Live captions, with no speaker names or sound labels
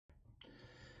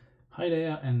Hi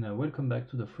there and welcome back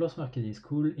to the Floss Marketing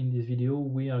School. In this video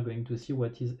we are going to see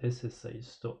what is SSH.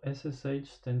 So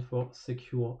SSH stands for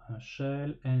Secure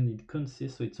Shell, and it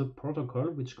consists, so it's a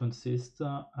protocol which consists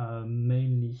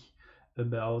mainly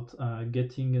about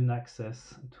getting an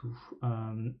access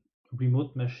to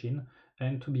remote machine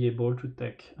and to be able to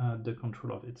take the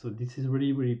control of it. So this is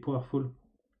really powerful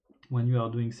when you are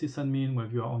doing sysadmin,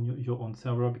 when you are on your own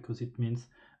server, because it means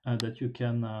that you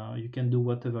can do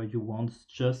whatever you want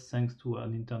just thanks to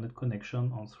an internet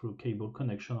connection or through cable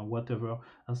connection or whatever,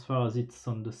 as far as it's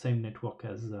on the same network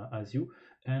as you,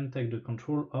 and take the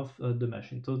control of the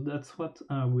machine. So that's what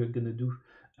we're gonna do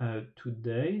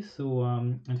today. So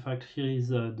in fact, here is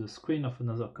the screen of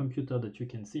another computer that you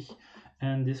can see,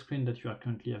 and this screen that you are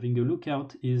currently having a look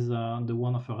at is the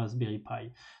one of a Raspberry Pi.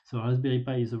 So Raspberry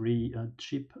Pi is a really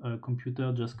cheap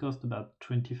computer, just cost about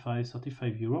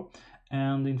 25-35 euro.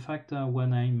 And in fact,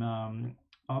 when I'm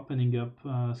opening up,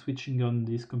 switching on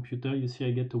this computer, you see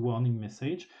I get a warning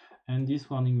message. And this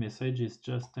warning message is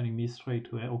just telling me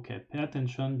straight away, okay, pay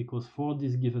attention, because for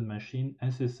this given machine,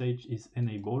 SSH is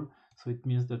enabled. So it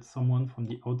means that someone from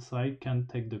the outside can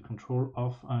take the control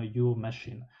of your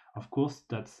machine. Of course,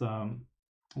 that's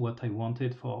what I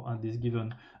wanted for this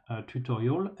given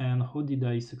tutorial. And how did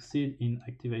I succeed in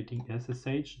activating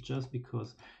SSH? Just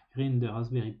because here in the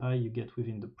Raspberry Pi you get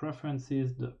within the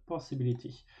preferences the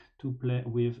possibility to play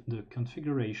with the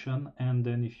configuration, and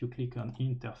then if you click on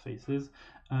interfaces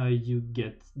you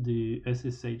get the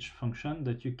SSH function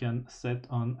that you can set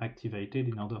on activated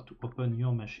in order to open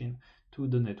your machine to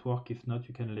the network. If not,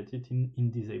 you can let it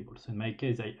in disable. So in my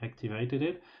case I activated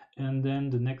it, and then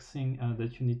the next thing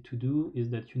that you need to do is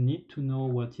that you need to know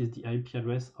what is the IP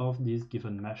address of this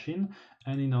given machine,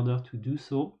 and in order to do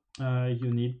so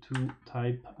you need to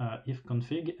type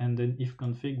ifconfig, and then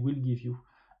ifconfig will give you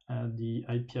the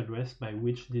IP address by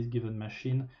which this given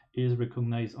machine is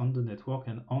recognized on the network,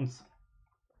 and once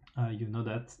you know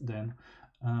that, then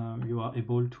you are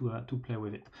able to play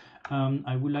with it.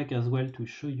 I would like as well to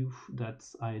show you that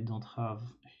I don't have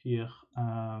here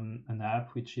an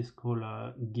app which is called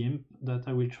GIMP that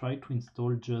I will try to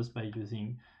install just by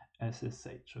using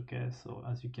SSH. Okay, so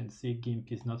as you can see,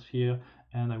 GIMP is not here,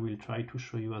 and I will try to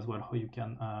show you as well how you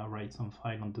can write some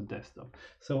file on the desktop.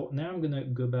 So now I'm gonna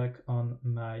go back on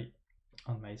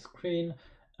my screen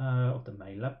of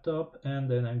my laptop, and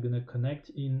then I'm gonna connect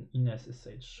in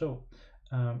SSH. So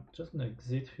just gonna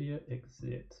exit here, because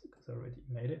I already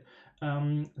made it.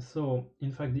 So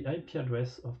in fact the IP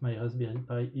address of my Raspberry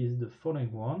Pi is the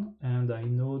following one, and I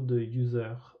know the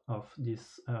user of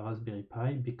this Raspberry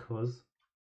Pi because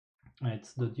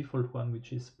it's the default one,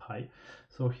 which is Pi.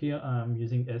 So here I'm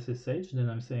using SSH, then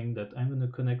I'm saying that I'm going to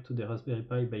connect to the Raspberry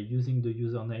Pi by using the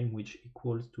username which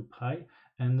equals to Pi,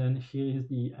 and then here is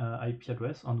the IP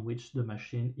address on which the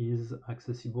machine is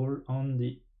accessible on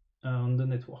the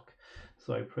network.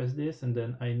 So I press this, and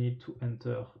then I need to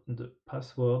enter the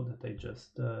password that I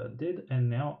just did, and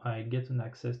now I get an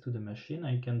access to the machine.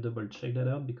 I can double check that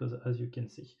out, because as you can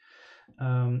see,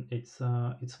 it's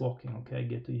working. Okay, I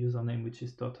get a username which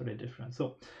is totally different.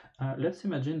 So let's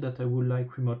imagine that I would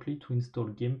like remotely to install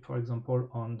GIMP, for example,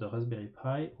 on the Raspberry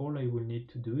Pi. All I will need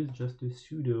to do is just do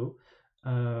sudo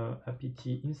apt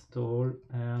install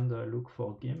and look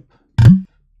for GIMP.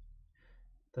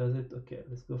 Does it? Okay,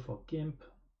 let's go for GIMP.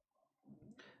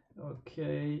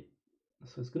 Okay,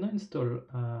 so it's gonna install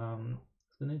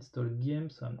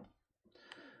GIMP. So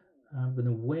I'm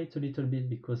gonna wait a little bit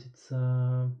because it's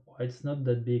not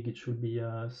that big. It should be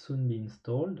soon be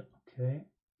installed. Okay,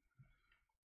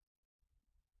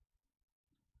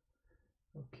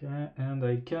 and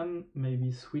I can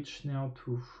maybe switch now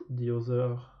to the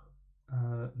other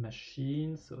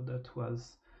machine. So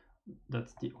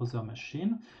that's the other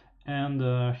machine, and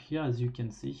here, as you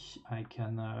can see, I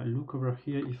can look over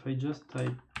here. If I just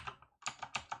type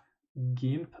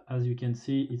GIMP, as you can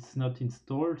see, it's not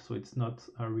installed, so it's not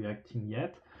reacting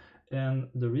yet. And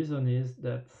the reason is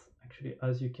that actually,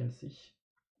 as you can see,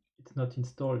 it's not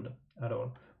installed at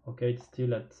all. Okay, it's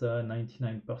still at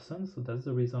 99%, so that's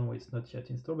the reason why it's not yet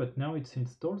installed. But now it's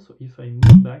installed. So if I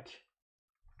move back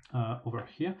over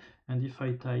here, and if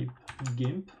I type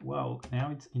GIMP, wow,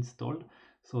 now it's installed.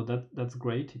 So that's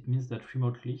great. It means that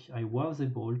remotely I was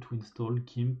able to install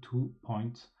GIMP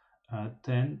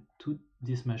 2.10 to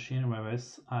this machine,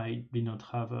 whereas I did not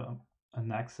have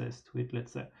an access to it.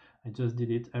 Let's say I just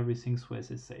did it everything through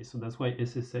SSH. So that's why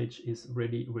SSH is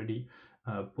really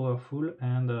powerful.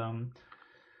 And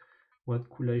what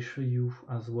could I show you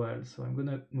as well? So I'm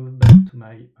gonna move back to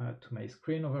my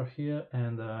screen over here,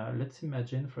 and let's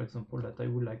imagine, for example, that I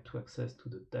would like to access to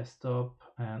the desktop,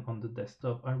 and on the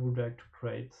desktop I would like to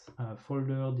create a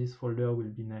folder. This folder will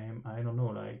be named, I don't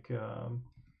know, like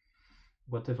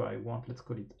whatever I want. Let's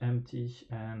call it empty,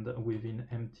 and within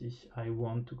empty I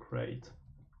want to create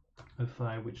a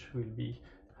file which will be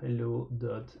hello.html,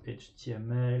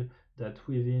 that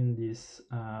within this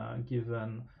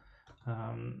given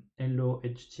hello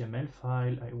HTML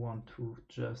file I want to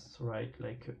just write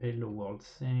like a hello world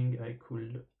thing. I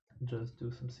could just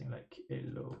do something like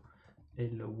hello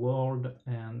world,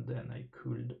 and then I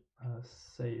could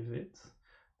save it.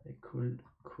 I could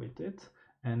quit it,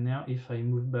 and now if I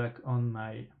move back on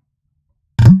my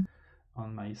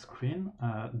screen,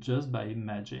 just by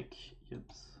magic, you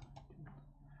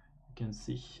can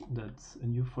see that a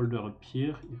new folder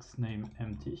appear. It's named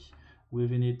empty.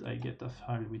 Within it I get a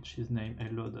file which is named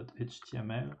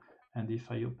hello.html, and if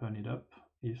I open it up,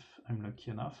 if I'm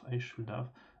lucky enough, I should have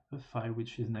a file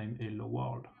which is named hello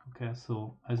world. Okay,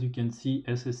 so as you can see,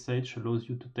 SSH allows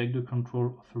you to take the control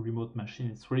of a remote machine.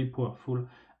 It's really powerful,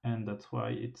 and that's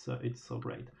why it's so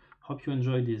great. Hope you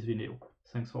enjoyed this video.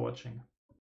 Thanks for watching.